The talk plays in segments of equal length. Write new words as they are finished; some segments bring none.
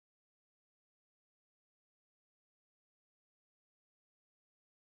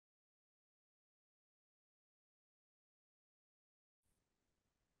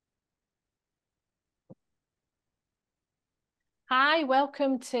Hi,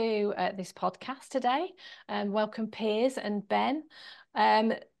 welcome to this podcast today, and welcome Piers and Ben.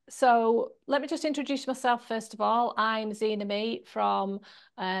 Um, so let me just introduce myself first of all. I'm Zena Mee from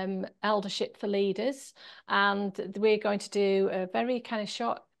Eldership for Leaders, and we're going to do a very kind of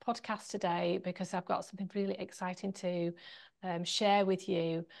short podcast today because I've got something really exciting to share with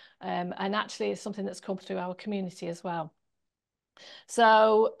you, and actually it's something that's come through our community as well.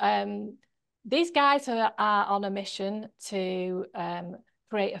 So these guys are on a mission to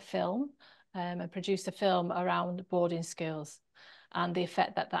create a film and produce a film around boarding schools and the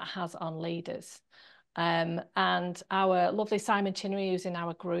effect that that has on leaders. And our lovely Simon Chinnery, who's in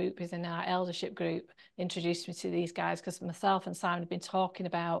our group, who's in our eldership group, introduced me to these guys because myself and Simon have been talking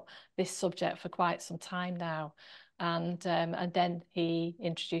about this subject for quite some time now. And then he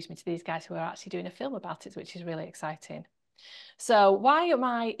introduced me to these guys who are actually doing a film about it, which is really exciting. So why am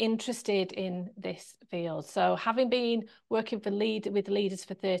I interested in this field? So having been working with leaders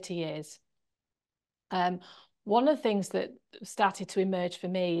for 30 years, one of the things that started to emerge for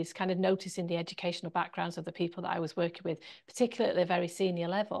me is kind of noticing the educational backgrounds of the people that I was working with, particularly at a very senior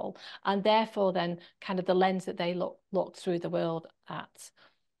level, and therefore then kind of the lens that they look through the world at.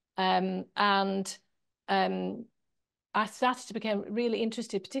 And I started to become really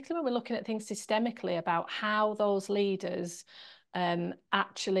interested, particularly when we're looking at things systemically, about how those leaders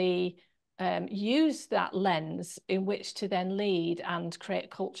actually use that lens in which to then lead and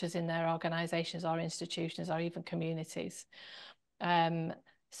create cultures in their organizations or institutions or even communities.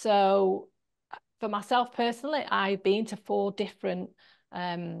 So for myself personally, I've been to 4 different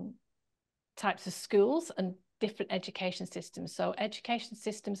types of schools and different education systems. So education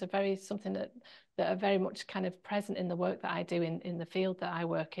systems are very something that are very much kind of present in the work that I do in the field that I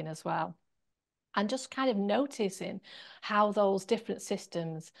work in as well. And just kind of noticing how those different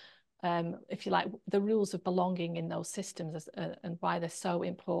systems, if you like, the rules of belonging in those systems and why they're so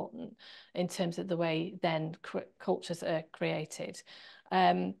important in terms of the way then cultures are created.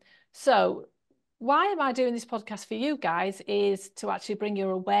 So why am I doing this podcast for you guys is to actually bring your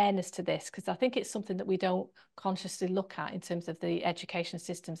awareness to this, because I think it's something that we don't consciously look at in terms of the education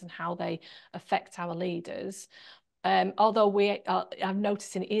systems and how they affect our leaders. Although I'm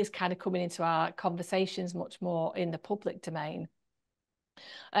noticing it is kind of coming into our conversations much more in the public domain.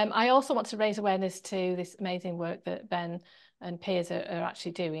 I also want to raise awareness to this amazing work that Ben and Piers are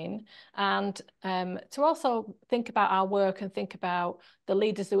actually doing, and to also think about our work and think about the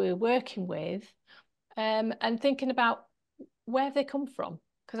leaders that we're working with, and thinking about where they come from.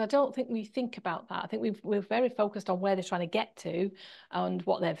 Because I don't think we think about that. I think we're very focused on where they're trying to get to and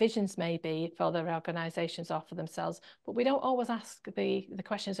what their visions may be for their organisations or for themselves. But we don't always ask the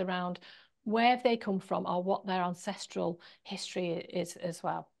questions around where have they come from or what their ancestral history is as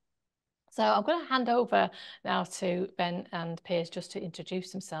well. So I'm going to hand over now to Ben and Piers just to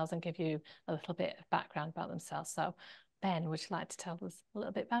introduce themselves and give you a little bit of background about themselves. So Ben, would you like to tell us a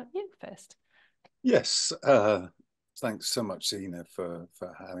little bit about you first? Yes, thanks so much, Zena, for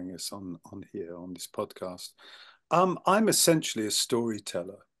having us on here on this podcast. I'm essentially a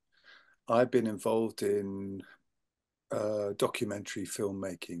storyteller. I've been involved in documentary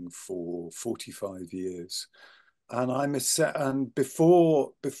filmmaking for 45 years, and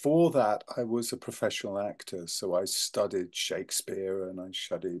before that, I was a professional actor. So I studied Shakespeare and I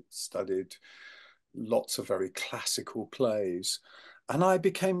studied lots of very classical plays, and I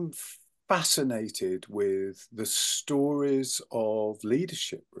became fascinated with the stories of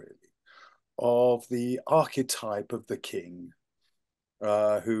leadership, really, of the archetype of the king,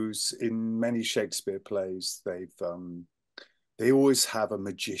 who's in many Shakespeare plays, they always have a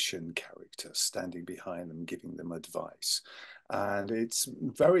magician character standing behind them, giving them advice. And it's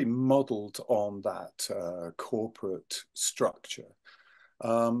very modeled on that corporate structure.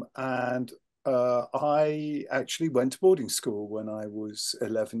 And I actually went to boarding school when I was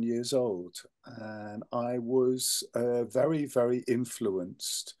 11 years old, and I was very, very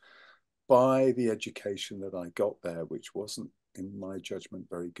influenced by the education that I got there, which wasn't, in my judgment,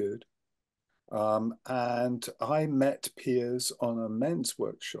 very good. And I met Piers on a men's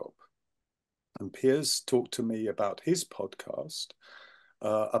workshop, and Piers talked to me about his podcast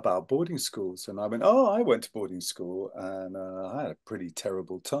about boarding schools. And I went, oh, I went to boarding school and I had a pretty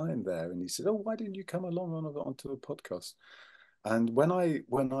terrible time there. And he said, oh, why didn't you come along onto a podcast? And when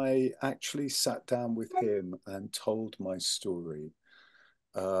I actually sat down with him and told my story,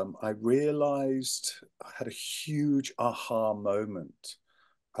 I realized I had a huge aha moment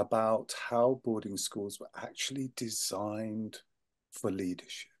about how boarding schools were actually designed for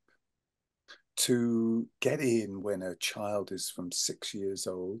leadership, to get in when a child is from 6 years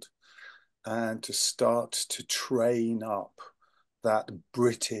old and to start to train up that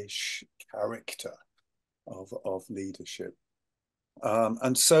British character of leadership.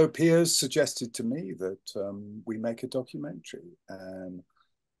 And so Piers suggested to me that we make a documentary, and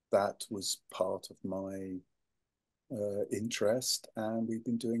that was part of my interest, and we've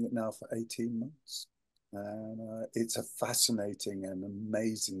been doing it now for 18 months. And it's a fascinating and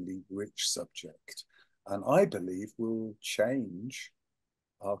amazingly rich subject, and I believe will change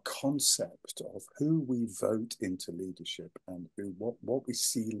our concept of who we vote into leadership and what we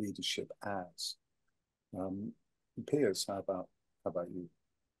see leadership as. Piers, how about you?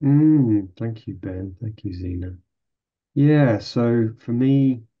 Thank you, Ben. Thank you, Zena. Yeah, so for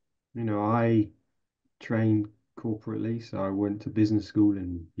me, I trained corporately. So I went to business school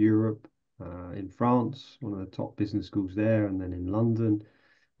in Europe, in France, one of the top business schools there, and then in London.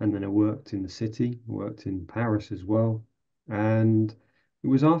 And then I worked in the city, worked in Paris as well. And it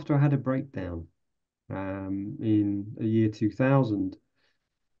was after I had a breakdown in the year 2000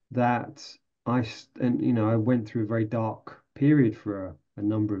 that I went through a very dark period for a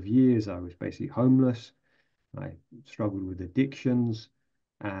number of years. I was basically homeless. I struggled with addictions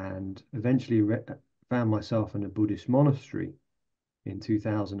and eventually found myself in a Buddhist monastery in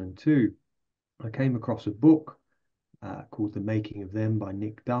 2002. I came across a book called The Making of Them by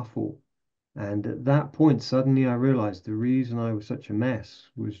Nick Duffel. And at that point, suddenly I realized the reason I was such a mess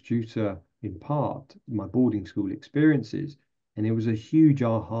was due to, in part, my boarding school experiences. And it was a huge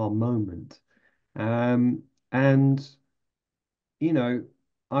aha moment. Um, and, you know,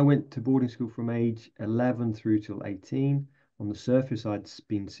 I went to boarding school from age 11 through till 18. On the surface, I'd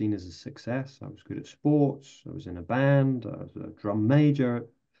been seen as a success. I was good at sports. I was in a band. I was a drum major,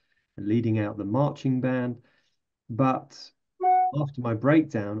 leading out the marching band. But after my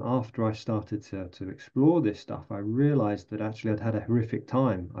breakdown, after I started to explore this stuff, I realized that actually I'd had a horrific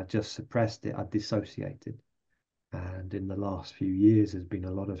time. I just suppressed it. I dissociated. And in the last few years, there's been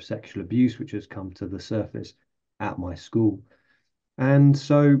a lot of sexual abuse, which has come to the surface at my school. And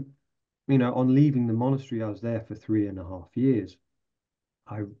so, on leaving the monastery, I was there for 3.5 years.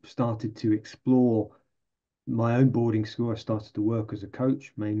 I started to explore my own boarding school. I started to work as a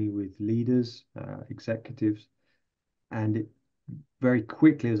coach, mainly with leaders, executives. And it very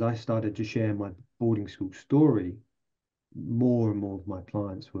quickly, as I started to share my boarding school story, more and more of my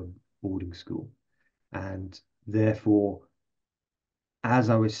clients were boarding school. And therefore, as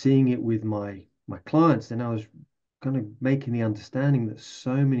I was seeing it with my clients, then I was kind of making the understanding that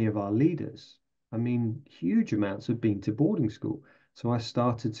so many of our leaders, I mean, huge amounts have been to boarding school. So I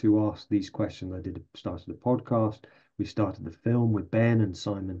started to ask these questions. Started a podcast. We started the film with Ben and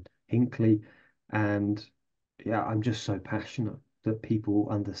Simon Hinckley. And yeah, I'm just so passionate that people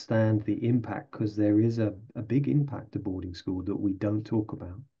understand the impact, because there is a big impact to boarding school that we don't talk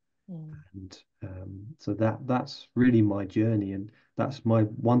about. Mm. And so that's really my journey, and that's my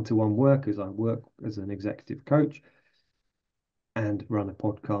one-to-one work as I work as an executive coach and run a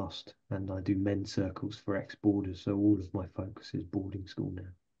podcast, and I do men's circles for ex-boarders. So all of my focus is boarding school now.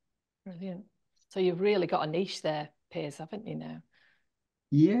 Brilliant. So you've really got a niche there, Piers, haven't you now?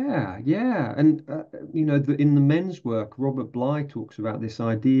 Yeah, yeah. And, in the men's work, Robert Bly talks about this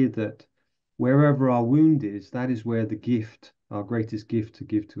idea that wherever our wound is, that is where the gift, our greatest gift to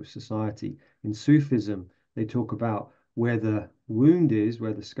give to a society. In Sufism, they talk about where the wound is,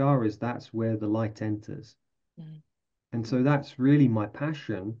 where the scar is, that's where the light enters. Mm. And so that's really my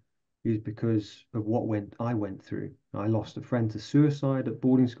passion, is because of I went through. I lost a friend to suicide at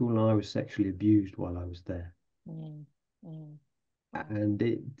boarding school, and I was sexually abused while I was there. Mm. Mm. Wow. And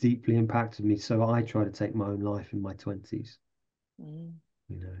it deeply impacted me. So I try to take my own life in my 20s, Mm.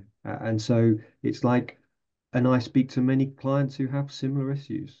 And so it's like, and I speak to many clients who have similar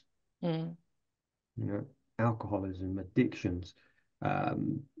issues, Mm. you know, alcoholism, addictions,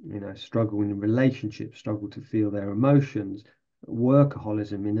 struggle in relationships, struggle to feel their emotions,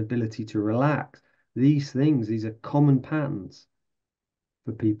 workaholism, inability to relax. These are common patterns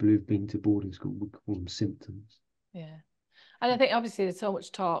for people who've been to boarding school. We call them symptoms. Yeah. And I think obviously there's so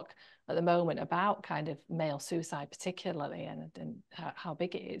much talk at the moment about kind of male suicide particularly, and how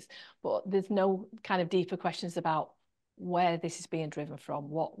big it is, but there's no kind of deeper questions about where this is being driven from.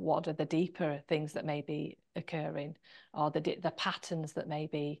 What are the deeper things that may be occurring, or the patterns that may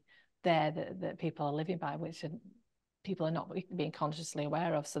be there that people are living by, which people are not being consciously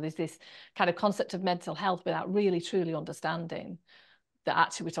aware of. So there's this kind of concept of mental health without really truly understanding that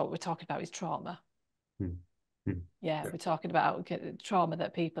actually we're talking about is trauma. Mm. Mm. Yeah, Yeah. we're talking about trauma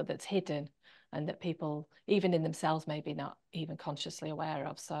that's hidden, and that people even in themselves maybe not even consciously aware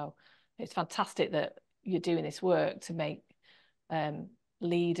of. So it's fantastic that you're doing this work to make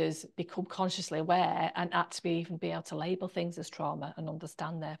leaders become consciously aware and actually even be able to label things as trauma and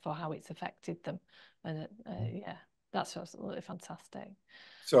understand therefore how it's affected them. And yeah, that's absolutely fantastic.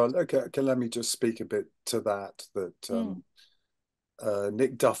 So okay, let me just speak a bit to that.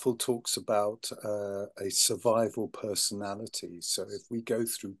 Nick Duffel talks about a survival personality. So if we go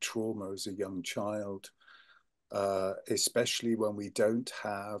through trauma as a young child, especially when we don't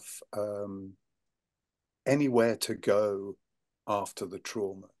have anywhere to go after the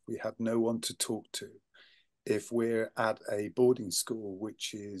trauma, we have no one to talk to. If we're at a boarding school,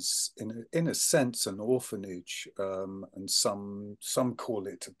 which is in a sense an orphanage, and some call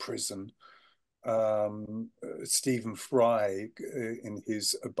it a prison. Stephen Fry, in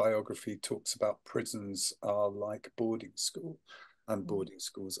his biography, talks about prisons are like boarding school, and boarding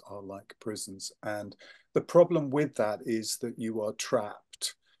schools are like prisons. And the problem with that is that you are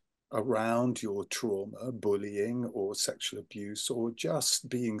trapped around your trauma, bullying or sexual abuse, or just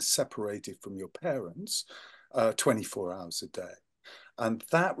being separated from your parents 24 hours a day. And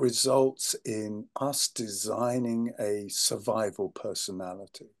that results in us designing a survival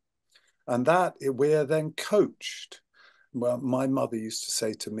personality. And that we're then coached. Well, my mother used to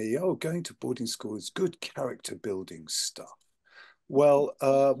say to me, oh, going to boarding school is good character building stuff. Well,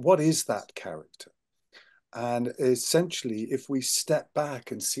 what is that character? And essentially, if we step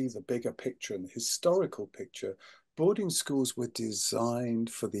back and see the bigger picture and the historical picture, boarding schools were designed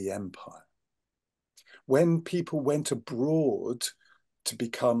for the empire. When people went abroad to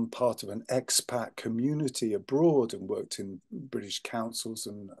become part of an expat community abroad and worked in British councils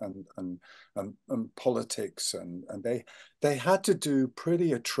and politics, and they had to do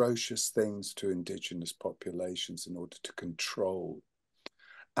pretty atrocious things to indigenous populations in order to control.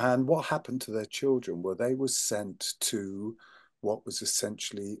 And what happened to their children? Well, they were sent to what was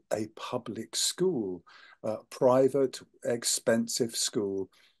essentially a public school, private, expensive school,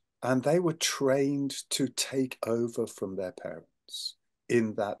 and they were trained to take over from their parents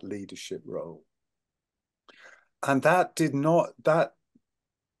in that leadership role. And that did not, that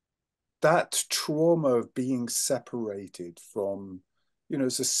trauma of being separated from, you know,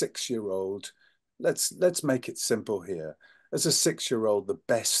 as a 6-year-old, let's make it simple here. As a 6-year-old, the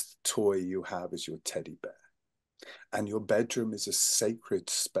best toy you have is your teddy bear. And your bedroom is a sacred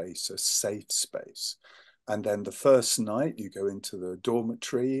space, a safe space. And then the first night you go into the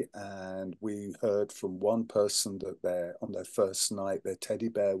dormitory, and we heard from one person that on their first night, their teddy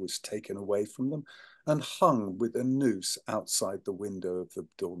bear was taken away from them and hung with a noose outside the window of the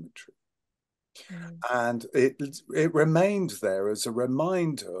dormitory. And it remained there as a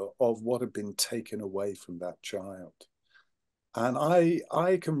reminder of what had been taken away from that child. And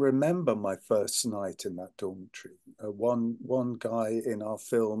I can remember my first night in that dormitory. One guy in our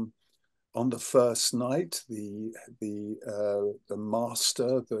film, on the first night, the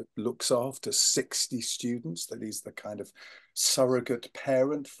master that looks after 60 students, that he's the kind of surrogate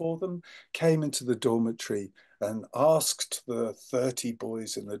parent for them, came into the dormitory and asked the 30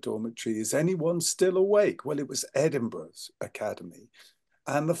 boys in the dormitory, is anyone still awake? Well, it was Edinburgh's Academy.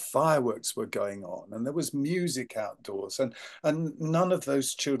 And the fireworks were going on, and there was music outdoors, and none of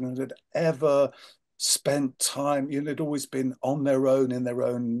those children had ever spent time, you know, they'd always been on their own in their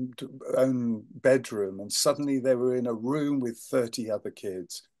own bedroom, and suddenly they were in a room with 30 other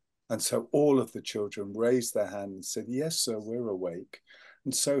kids. And so all of the children raised their hand and said, yes, sir, we're awake.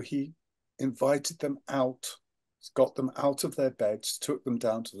 And so he invited them out, got them out of their beds, took them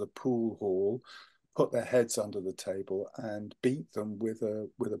down to the pool hall, put their heads under the table and beat them with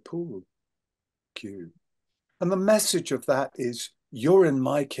a pool cue. And the message of that is, you're in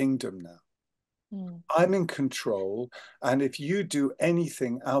my kingdom now. I'm in control. And if you do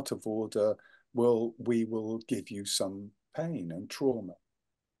anything out of order, we will give you some pain and trauma.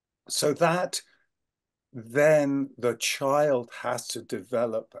 So that then the child has to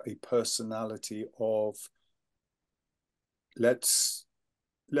develop a personality of let's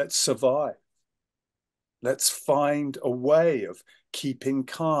survive. Let's find a way of keeping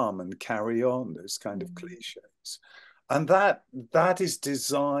calm and carry on, those kind of cliches. And that is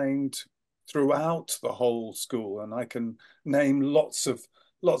designed throughout the whole school. And I can name lots of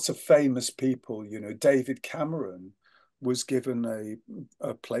famous people. You know, David Cameron was given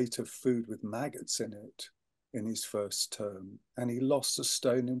a plate of food with maggots in it in his first term, and he lost a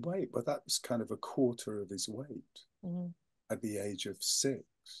stone in weight. But that was kind of a quarter of his weight at the age of 6.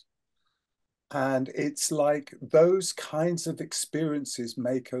 And it's like those kinds of experiences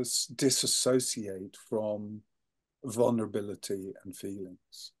make us disassociate from vulnerability and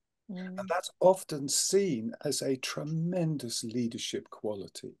feelings. And that's often seen as a tremendous leadership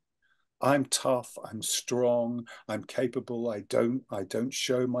quality. I'm tough, I'm strong, I'm capable, I don't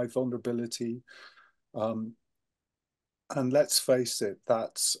show my vulnerability. Um, and let's face it,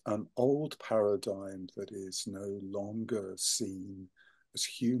 that's an old paradigm that is no longer seen as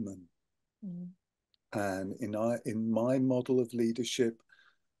human. Mm. And in my model of leadership,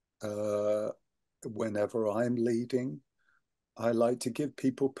 whenever I'm leading, I like to give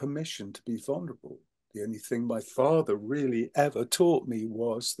people permission to be vulnerable. The only thing my father really ever taught me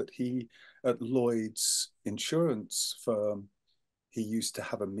was that he, at Lloyd's insurance firm, he used to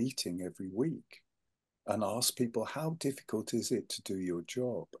have a meeting every week and ask people, how difficult is it to do your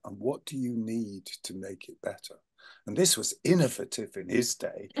job? And what do you need to make it better? And this was innovative in his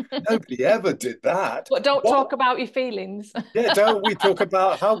day. Nobody ever did that. But don't What? talk about your feelings. Yeah, don't we talk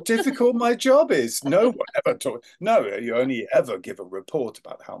about how difficult my job is? No one ever talk. No, you only ever give a report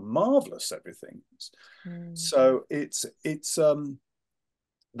about how marvelous everything is. Mm. So it's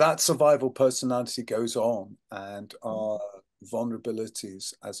that survival personality goes on, and our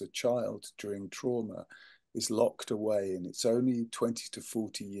vulnerabilities as a child during trauma is locked away, and it's only 20 to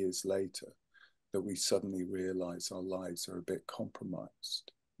 40 years later that we suddenly realize our lives are a bit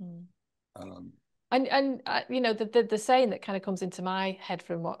compromised. Mm. Um, And you know, the saying that kind of comes into my head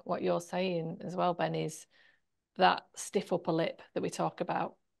from what you're saying as well, Ben, is that stiff upper lip that we talk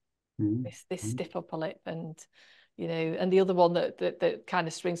about. Mm. This Mm. stiff upper lip, and you know, and the other one that kind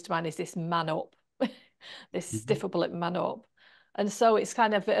of springs to mind is this man up, this Mm. stiff upper lip man up. And so it's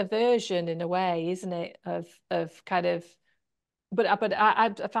kind of a version in a way, isn't it, of kind of, but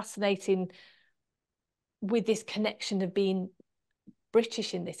I'm fascinating with this connection of being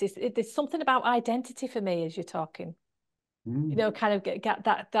British in this. There's something about identity for me as you're talking. You Mm. know, kind of get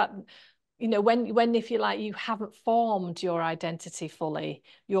that you know, when if you like, you haven't formed your identity fully,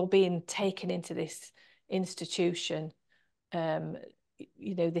 you're being taken into this institution, um,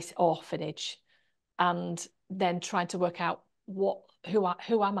 you know, this orphanage, and then trying to work out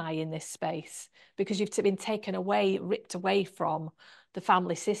who am I in this space, because you've been taken away, ripped away from the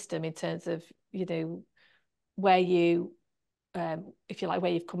family system in terms of, you know, where you if you like,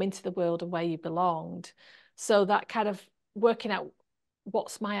 where you've come into the world and where you belonged. So that kind of working out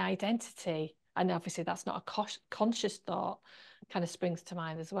what's my identity, and obviously that's not a conscious thought, kind of springs to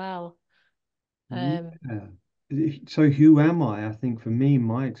mind as well. Um, Yeah. So who am I? I think for me,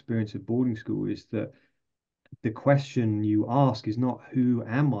 my experience at boarding school is that the question you ask is not who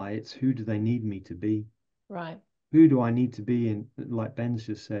am I, it's who do they need me to be? right. Who do I need to be in, like Ben's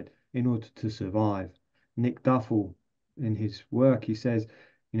just said, in order to survive? Nick Duffel, in his work, he says,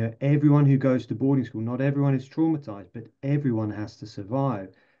 everyone who goes to boarding school, not everyone is traumatized, but everyone has to survive.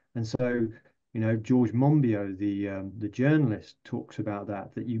 And so, George Monbiot, the journalist, talks about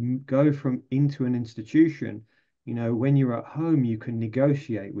that you go from into an institution. When you're at home, you can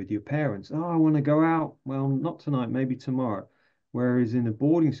negotiate with your parents. Oh, I want to go out. Well, not tonight, maybe tomorrow. Whereas in a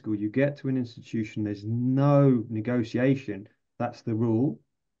boarding school, you get to an institution, there's no negotiation. That's the rule.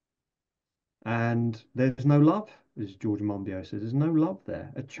 And there's no love, as George Monbiot says. There's no love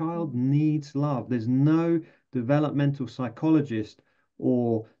there. A child needs love. There's no developmental psychologist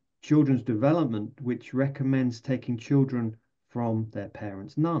or children's development which recommends taking children from their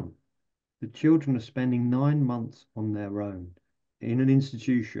parents. None. The children are spending 9 months on their own in an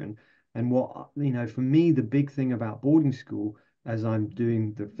institution. And for me, the big thing about boarding school, as I'm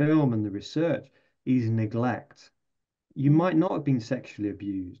doing the film and the research, is neglect. You might not have been sexually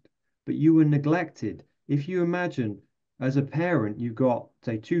abused, but you were neglected. If you imagine, as a parent, you've got,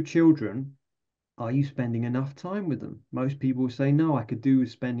 say, two children, are you spending enough time with them? Most people will say, no, I could do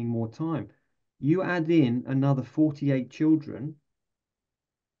with spending more time. You add in another 48 children,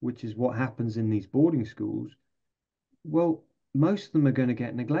 which is what happens in these boarding schools, well, most of them are going to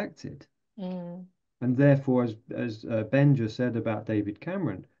get neglected. Mm. And therefore, as Ben just said about David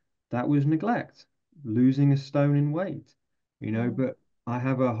Cameron, that was neglect, losing a stone in weight. Mm. But I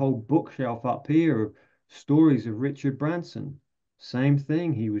have a whole bookshelf up here of stories of Richard Branson. Same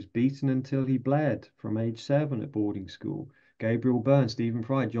thing. He was beaten until he bled from age 7 at boarding school. Gabriel Byrne, Stephen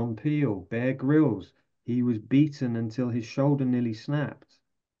Fry, John Peel, Bear Grylls. He was beaten until his shoulder nearly snapped.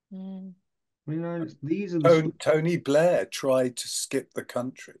 Mm. These are the stories. Tony Blair tried to skip the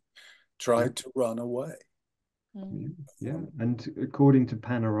country, Yeah. tried to run away. Yeah, Mm. yeah. And according to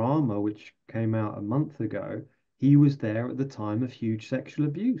Panorama, which came out a month ago, he was there at the time of huge sexual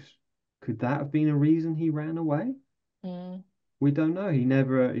abuse. Could that have been a reason he ran away? Mm. We don't know. He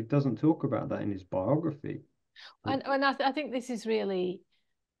doesn't talk about that in his biography. But And I think this is really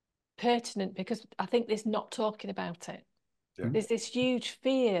pertinent, because I think there's not talking about it. Yeah. There's this huge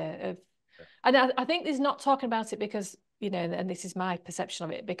fear of, and I think there's not talking about it because you know, and this is my perception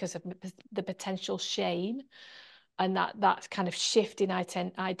of it, because of the potential shame and that kind of shift in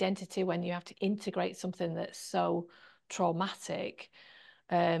identity when you have to integrate something that's so traumatic.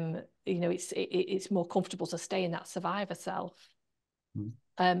 You know, it's more comfortable to stay in that survivor self.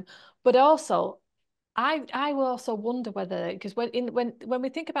 But also, I will also wonder whether, because when we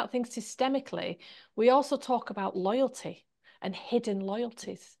think about things systemically, we also talk about loyalty and hidden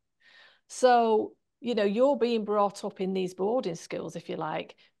loyalties. So, you know, you're being brought up in these boarding schools, if you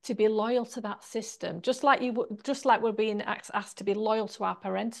like, to be loyal to that system, just like we're being asked to be loyal to our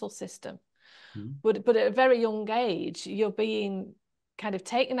parental system. But at a very young age, you're being kind of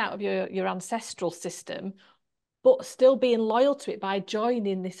taken out of your ancestral system, but still being loyal to it by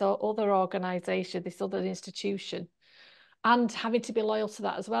joining this other organization, this other institution, and having to be loyal to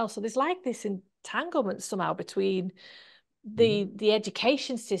that as well. So there's like this entanglement somehow between the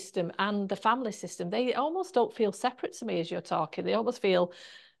education system and the family system. They almost don't feel separate to me as you're talking. They almost feel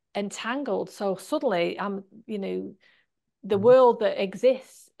entangled. So suddenly you know, the world that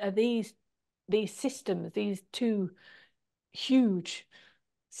exists are these systems, these two huge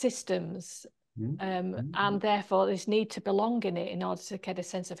systems, and therefore this need to belong in it in order to get a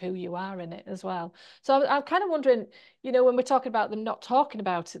sense of who you are in it as well. So I'm kind of wondering, you know, when we're talking about them not talking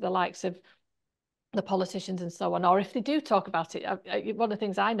about it, the likes of the politicians and so on, or if they do talk about it, one of the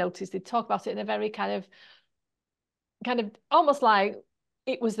things I noticed, they talk about it in a very kind of almost like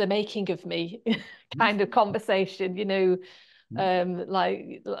it was the making of me kind of conversation, you know.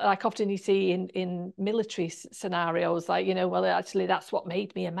 Like often you see in military scenarios, like, you know, well, actually that's what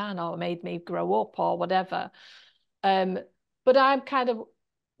made me a man or made me grow up or whatever. But I'm kind of,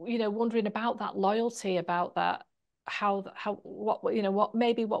 you know, wondering about that loyalty, about that, how what, you know, what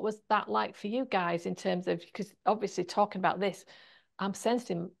was that like for you guys in terms of, because obviously talking about this, I'm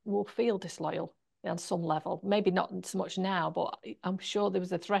sensing we'll feel disloyal on some level, maybe not so much now, but I'm sure there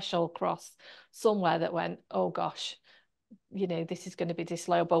was a threshold cross somewhere that went, oh gosh, you know, this is going to be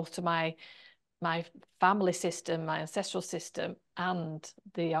disloyal both to my family system, my ancestral system, and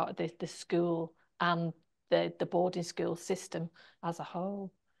the school and the boarding school system as a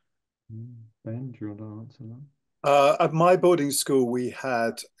whole. Ben, do you want to answer that? At my boarding school, we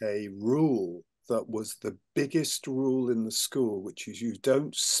had a rule that was the biggest rule in the school, which is you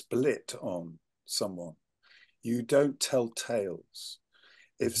don't split on someone. You don't tell tales.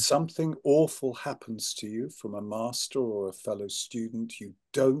 If something awful happens to you from a master or a fellow student, you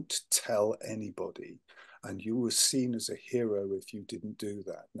don't tell anybody. And you were seen as a hero if you didn't do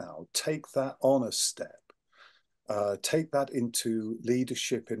that. Now, take that on a step. Take that into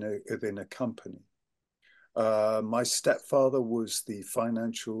leadership within a company. My stepfather was the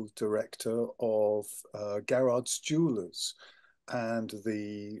financial director of Garrard's Jewelers, and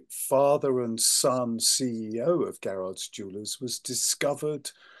the father and son CEO of Garrard's Jewelers was discovered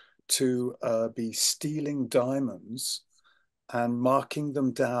to be stealing diamonds and marking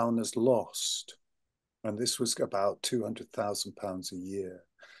them down as lost. And this was about £200,000 a year.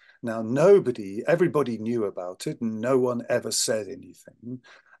 Now, everybody knew about it, and no one ever said anything.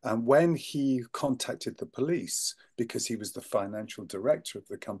 And when he contacted the police, because he was the financial director of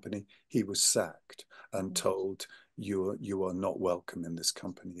the company, he was sacked and told, you are not welcome in this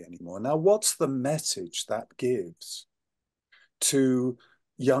company anymore. Now, what's the message that gives to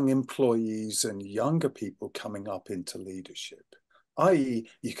young employees and younger people coming up into leadership? I.e.,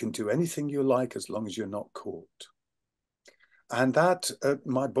 you can do anything you like as long as you're not caught. And that at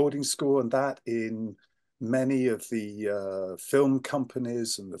my boarding school, and that in many of the film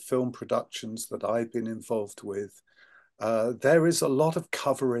companies and the film productions that I've been involved with, there is a lot of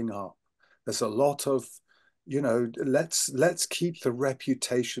covering up. There's a lot of, you know, let's keep the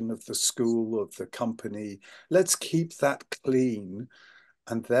reputation of the school, of the company, let's keep that clean,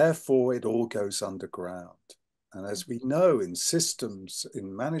 and therefore it all goes underground. And as we know in systems,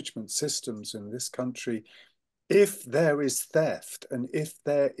 in management systems in this country, if there is theft and if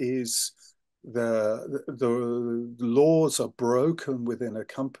there is the laws are broken within a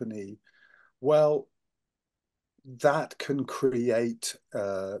company, well, that can create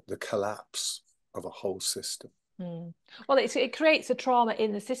the collapse of a whole system. Well, it creates a trauma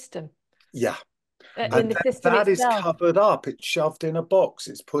in the system. Yeah. In the system that is itself. covered up. It's shoved in a box.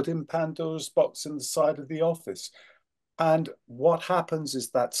 It's put in Pandora's box in the side of the office. And what happens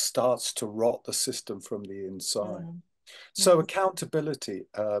is that starts to rot the system from the inside. So accountability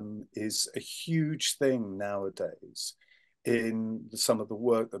is a huge thing nowadays in some of the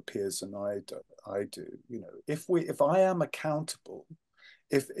work that Piers and I do. You know, if I am accountable,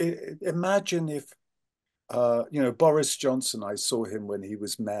 imagine if you know, Boris Johnson, I saw him when he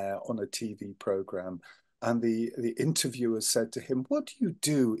was mayor on a TV program, And the interviewer said to him, "What do you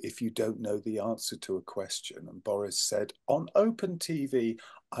do if you don't know the answer to a question?" And Boris said, "On open TV,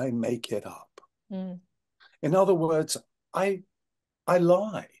 I make it up." Mm. In other words, I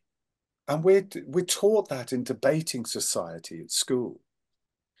lie. And we're taught that in debating society at school.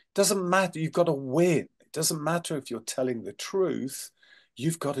 Doesn't matter, you've got to win. It doesn't matter if you're telling the truth,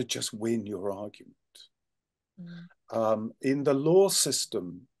 you've got to just win your argument. In the law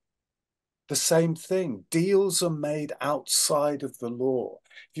system, the same thing. Deals are made outside of the law.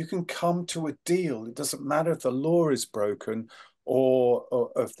 If you can come to a deal, it doesn't matter if the law is broken or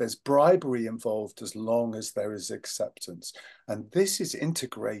if there's bribery involved, as long as there is acceptance. And this is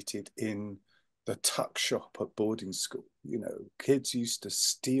integrated in the tuck shop at boarding school. You know, kids used to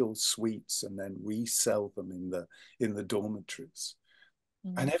steal sweets and then resell them in the dormitories.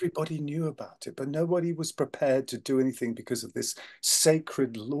 And everybody knew about it, but nobody was prepared to do anything because of this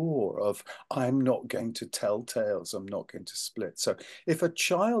sacred law of, I'm not going to tell tales, I'm not going to split. So if a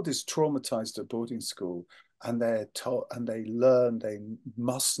child is traumatized at boarding school and they're told and they learn they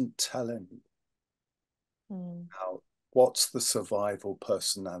mustn't tell anyone, what's the survival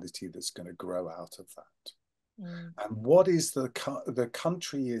personality that's going to grow out of that? And what is the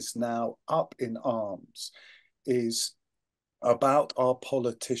country is now up in arms is about our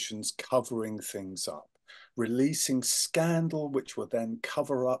politicians covering things up, releasing scandal, which will then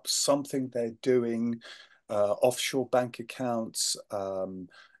cover up something they're doing, offshore bank accounts,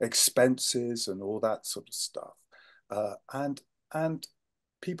 expenses, and all that sort of stuff. And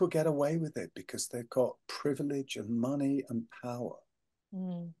people get away with it because they've got privilege and money and power.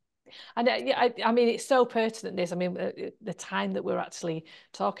 And I mean, it's so pertinent, this. I mean, the time that we're actually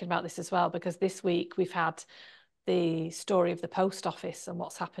talking about this as well, because this week we've had the story of the post office and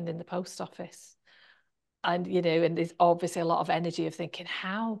what's happened in the post office. And, you know, and there's obviously a lot of energy of thinking,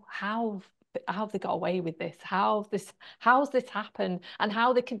 how have they got away with this? How's this happened? And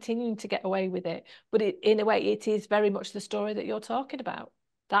how they're continuing to get away with it. But in a way, it is very much the story that you're talking about.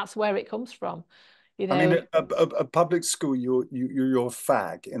 That's where it comes from. You know, I mean, a public school, you're a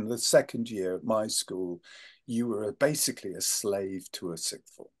fag. In the second year at my school, you were basically a slave to a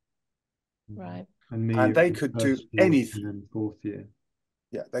sixth form. Right. And they could do anything. And fourth year.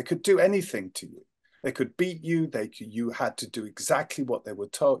 Yeah, they could do anything to you. They could beat you. You had to do exactly what they were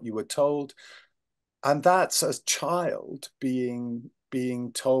told. You were told, and that's a child being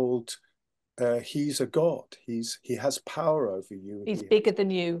told he's a god. He has power over you. He's bigger than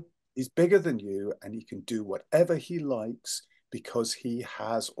you. He's bigger than you, and he can do whatever he likes because he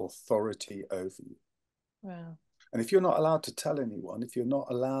has authority over you. Wow. And if you're not allowed to tell anyone,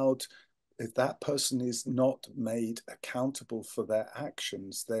 if that person is not made accountable for their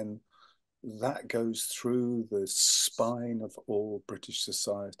actions, then that goes through the spine of all British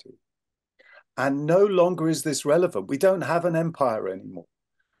society. And no longer is this relevant. We don't have an empire anymore.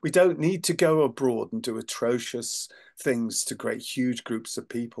 We don't need to go abroad and do atrocious things to great huge groups of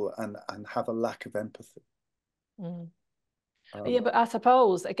people and have a lack of empathy. Yeah, but I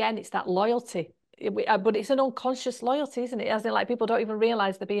suppose, again, it's that loyalty. But it's an unconscious loyalty, isn't it? As in, like, people don't even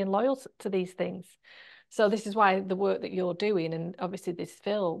realize they're being loyal to these things. So this is why the work that you're doing, and obviously this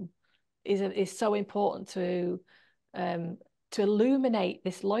film, is so important to illuminate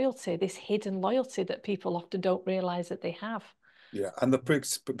this loyalty, this hidden loyalty that people often don't realize that they have. Yeah, and the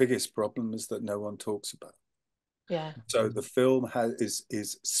biggest problem is that no one talks about. Yeah. So the film is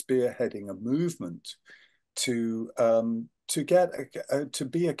spearheading a movement to get to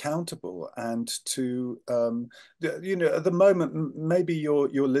be accountable and to you know, at the moment maybe your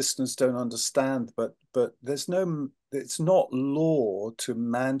listeners don't understand, but it's not law to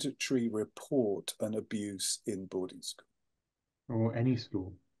mandatory report an abuse in boarding school or any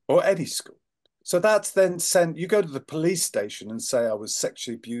school. So that's then sent, you go to the police station and say, I was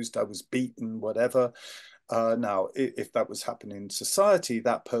sexually abused, I was beaten, whatever. Now, if that was happening in society,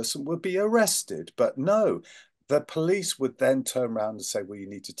 that person would be arrested. But no, the police would then turn around and say, well, you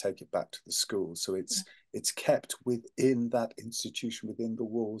need to take it back to the school. So it's kept within that institution, within the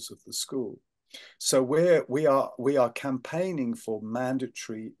walls of the school. So we are campaigning for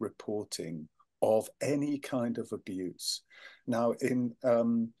mandatory reporting of any kind of abuse. Now, in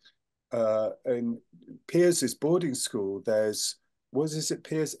Piers' boarding school, there's,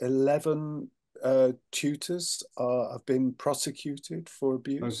 Piers, 11 tutors have been prosecuted for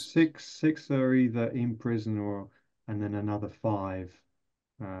abuse. So six are either in prison and then another five.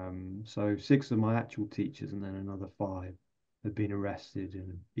 So six of my actual teachers and then another five have been arrested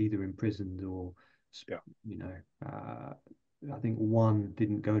and either imprisoned or, you know, I think one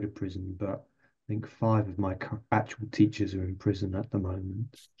didn't go to prison, but I think five of my actual teachers are in prison at the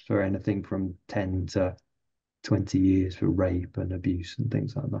moment for anything from 10 to 20 years for rape and abuse and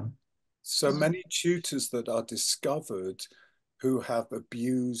things like that. So many tutors that are discovered who have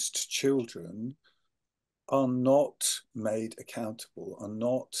abused children are not made accountable, are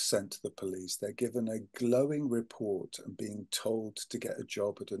not sent to the police. They're given a glowing report and being told to get a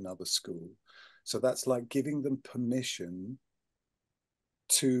job at another school. So that's like giving them permission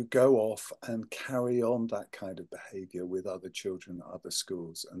to go off and carry on that kind of behavior with other children at other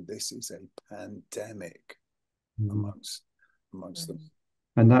schools. And this is a pandemic Mm. amongst them.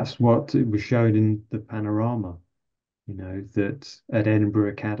 And that's what it was showed in the panorama, that at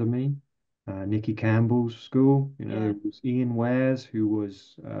Edinburgh Academy, Nicky Campbell's school, there was Ian Wares who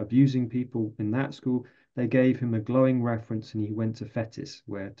was abusing people in that school. They gave him a glowing reference and he went to Fetis,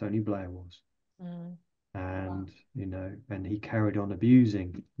 where Tony Blair was. And, and he carried on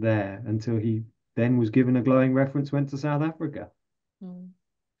abusing there until he then was given a glowing reference, went to South Africa.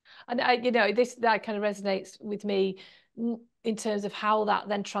 And that kind of resonates with me in terms of how that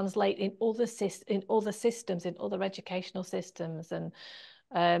then translates in other systems, in other educational systems. And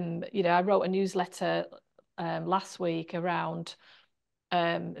I wrote a newsletter last week around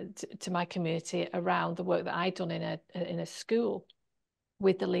to my community around the work that I'd done in a school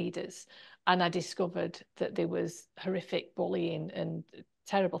with the leaders, and I discovered that there was horrific bullying and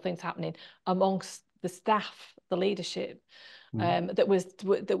terrible things happening amongst the staff, the leadership,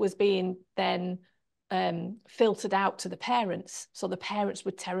 that was being then filtered out to the parents. So the parents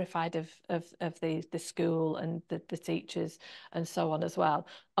were terrified of the school and the teachers and so on as well.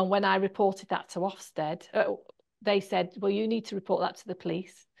 And when I reported that to Ofsted, they said, well, you need to report that to the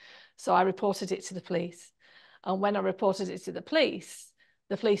police. So I reported it to the police. And when I reported it to the police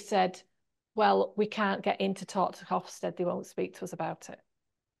said, well, we can't get in to talk to Ofsted. They won't speak to us about it.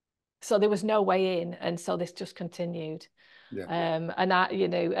 So there was no way in. And so this just continued. Yeah. And I,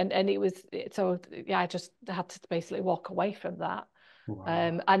 and it was, so yeah, I just had to basically walk away from that.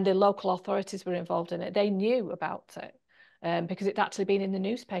 Wow. And the local authorities were involved in it. They knew about it because it'd actually been in the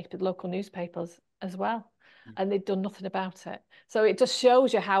newspaper, the local newspapers as well. And they'd done nothing about it. So it just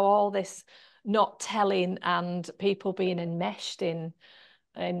shows you how all this not telling and people being enmeshed in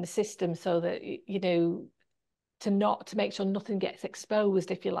the system, so that, to make sure nothing gets exposed,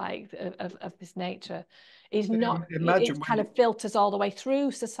 if you like, of this nature, is not, it kind of filters all the way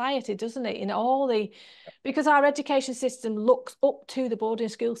through society, doesn't it? Because our education system looks up to the boarding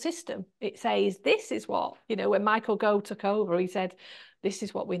school system. It says, this is what, when Michael Gove took over, he said, this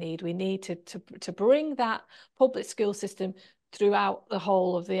is what we need. We need to bring that public school system throughout the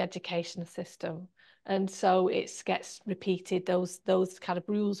whole of the education system. And so it gets repeated, those kind of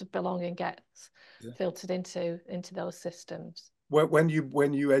rules of belonging gets filtered into those systems. When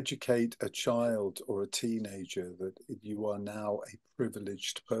you educate a child or a teenager that you are now a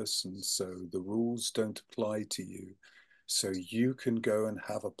privileged person, so the rules don't apply to you, so you can go and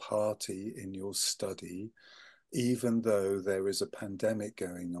have a party in your study, even though there is a pandemic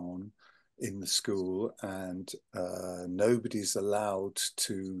going on in the school and nobody's allowed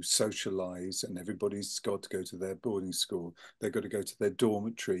to socialize and everybody's got to go to their boarding school. They've got to go to their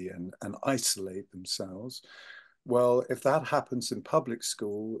dormitory and isolate themselves. Well, if that happens in public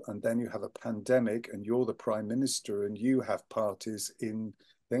school and then you have a pandemic and you're the prime minister and you have parties in,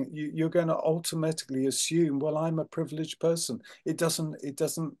 then you're going to automatically assume, well, I'm a privileged person. It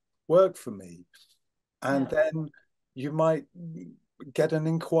doesn't work for me. And then you might get an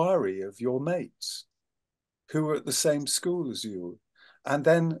inquiry of your mates who are at the same school as you, and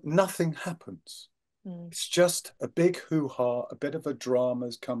then nothing happens. It's just a big hoo-ha, a bit of a drama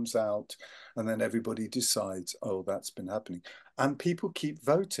comes out, and then everybody decides, oh, that's been happening. And people keep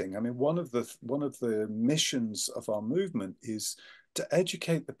voting. I mean, one of the missions of our movement is to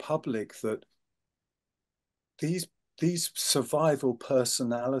educate the public that these survival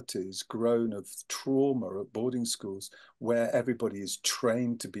personalities grown of trauma at boarding schools where everybody is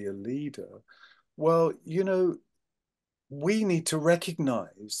trained to be a leader, well, we need to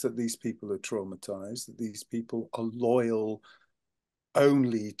recognize that these people are traumatized, that these people are loyal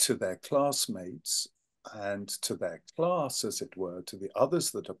only to their classmates and to their class, as it were, to the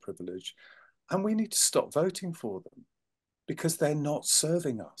others that are privileged. And we need to stop voting for them because they're not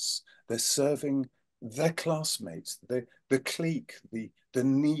serving us. They're serving their classmates, the clique, the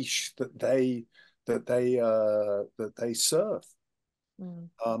niche that they serve.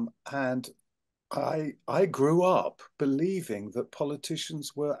 And I grew up believing that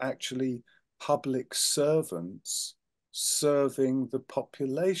politicians were actually public servants serving the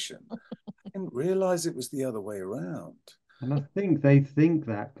population. I didn't realize it was the other way around. And I think they think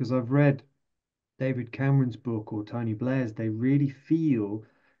that because I've read David Cameron's book or Tony Blair's, they really feel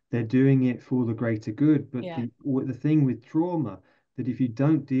they're doing it for the greater good. But Yeah. the thing with trauma, that if you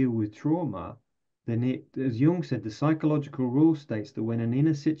don't deal with trauma, then it, as Jung said, the psychological rule states that when an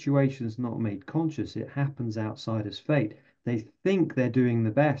inner situation is not made conscious, it happens outside as fate. They think they're doing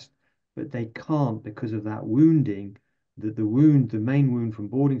the best, but they can't because of that wounding. That the wound, the main wound from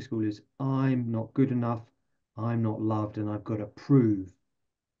boarding school is I'm not good enough, I'm not loved, and I've got to prove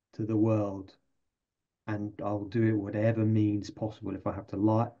to the world, and I'll do it whatever means possible if I have to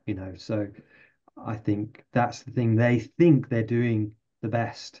lie, you know. So I think that's the thing. They think they're doing the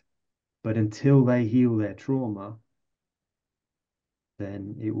best, but until they heal their trauma,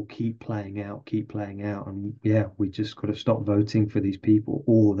 then it will keep playing out, keep playing out. And yeah, we just got to stop voting for these people,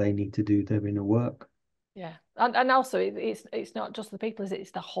 or they need to do their inner work. Yeah, and also it's not just the people, is it?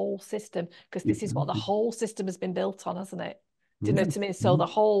 It's the whole system, because this is what the whole system has been built on, hasn't it? Do you know what I mean? So the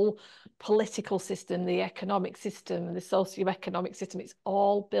whole political system, the economic system, the socio-economic system, it's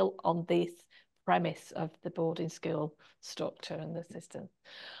all built on this premise of the boarding school structure and the system.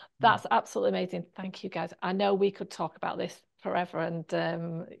 That's absolutely amazing. Thank you, guys. I know we could talk about this forever, and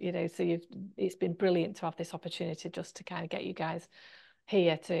you know, so it's been brilliant to have this opportunity just to kind of get you guys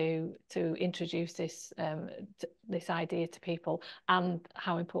here to introduce this this idea to people, and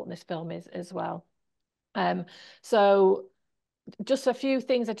how important this film is as well. So just a few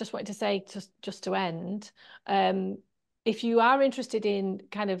things I just wanted to say just to end. If you are interested in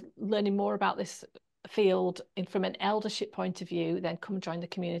kind of learning more about this field from an eldership point of view, then come join the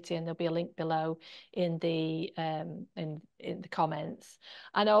community, and there'll be a link below in the comments.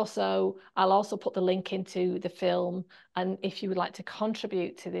 And also I'll also put the link into the film, and if you would like to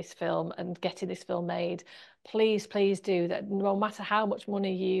contribute to this film and getting this film made, please do that. No matter how much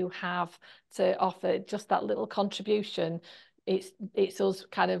money you have to offer, just that little contribution, it's us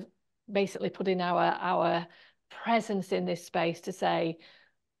kind of basically putting our presence in this space to say,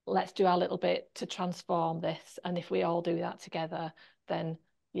 let's do our little bit to transform this. And if we all do that together, then,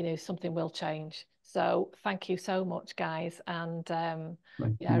 you know, something will change. So thank you so much, guys. And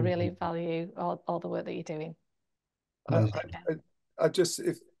yeah, I really value all the work that you're doing. I just,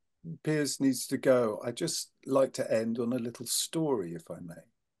 if Piers needs to go, I just like to end on a little story, if I may.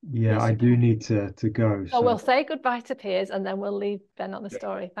 Yeah, Yes, I do need to go. So we'll say goodbye to Piers, and then we'll leave Ben on the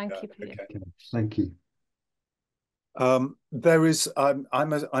story. Thank you, Piers. Okay. Thank you. There is, I'm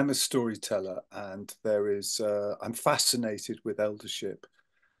a storyteller, and there is, I'm fascinated with eldership,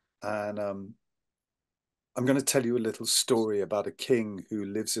 and I'm going to tell you a little story about a king who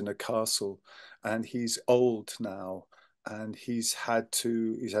lives in a castle, and he's old now, and he's had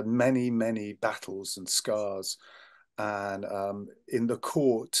many battles and scars, and in the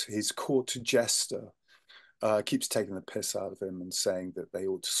court, his court jester keeps taking the piss out of him and saying that they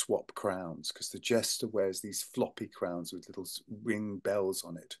ought to swap crowns, because the jester wears these floppy crowns with little ring bells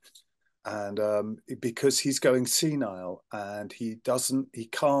on it. And because he's going senile, and he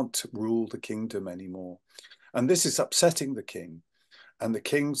can't rule the kingdom anymore. And this is upsetting the king. And the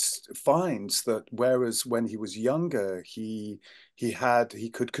king finds that whereas when he was younger, he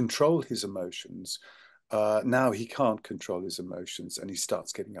could control his emotions, now he can't control his emotions, and he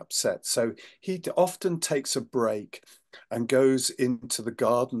starts getting upset. So he often takes a break and goes into the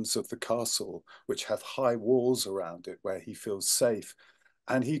gardens of the castle, which have high walls around it, where he feels safe.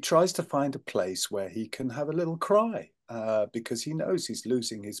 And he tries to find a place where he can have a little cry, because he knows he's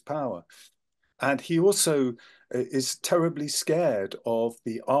losing his power. And he also is terribly scared of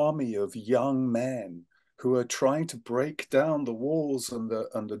the army of young men who are trying to break down the walls and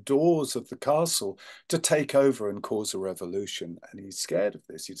the doors of the castle to take over and cause a revolution. And he's scared of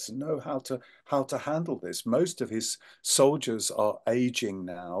this. He doesn't know how to handle this. Most of his soldiers are aging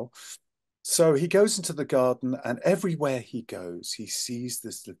now. So he goes into the garden, and everywhere he goes, he sees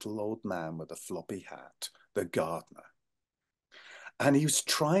this little old man with a floppy hat, the gardener. And he was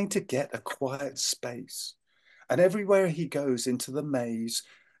trying to get a quiet space. And everywhere he goes into the maze,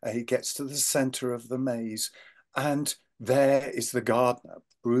 he gets to the center of the maze, and there is the gardener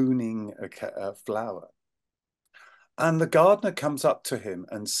pruning a flower. And the gardener comes up to him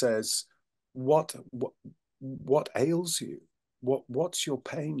and says, what ails you? What's your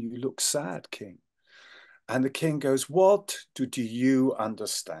pain? You look sad, king. And the king goes, what do you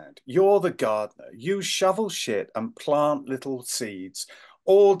understand? You're the gardener. You shovel shit and plant little seeds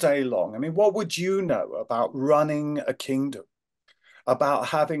all day long. I mean, what would you know about running a kingdom, about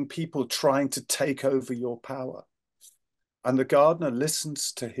having people trying to take over your power? And the gardener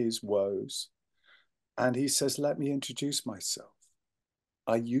listens to his woes, and he says, let me introduce myself.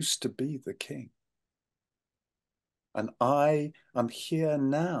 I used to be the king. And I am here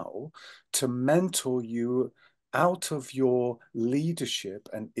now to mentor you out of your leadership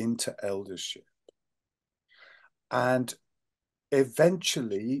and into eldership. And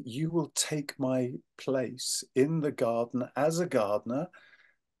eventually you will take my place in the garden as a gardener,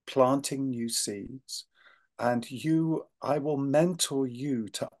 planting new seeds. And I will mentor you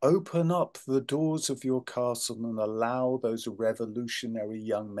to open up the doors of your castle and allow those revolutionary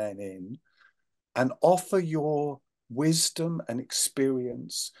young men in, and offer your wisdom and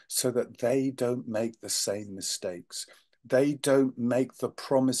experience so that they don't make the same mistakes. They don't make the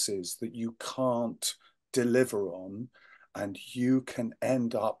promises that you can't deliver on, and you can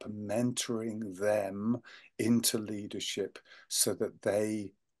end up mentoring them into leadership so that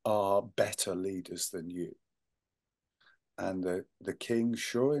they are better leaders than you. And the king,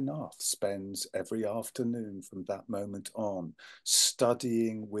 sure enough, spends every afternoon from that moment on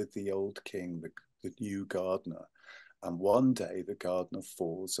studying with the old king, the new gardener. And one day the gardener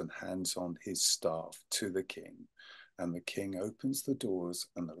falls and hands on his staff to the king. And the king opens the doors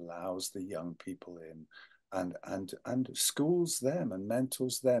and allows the young people in, and schools them and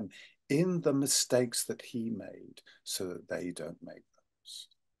mentors them in the mistakes that he made so that they don't make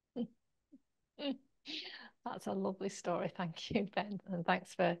those. That's a lovely story. Thank you, Ben. And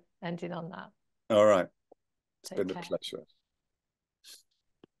thanks for ending on that. All right. It's Take been care. a pleasure.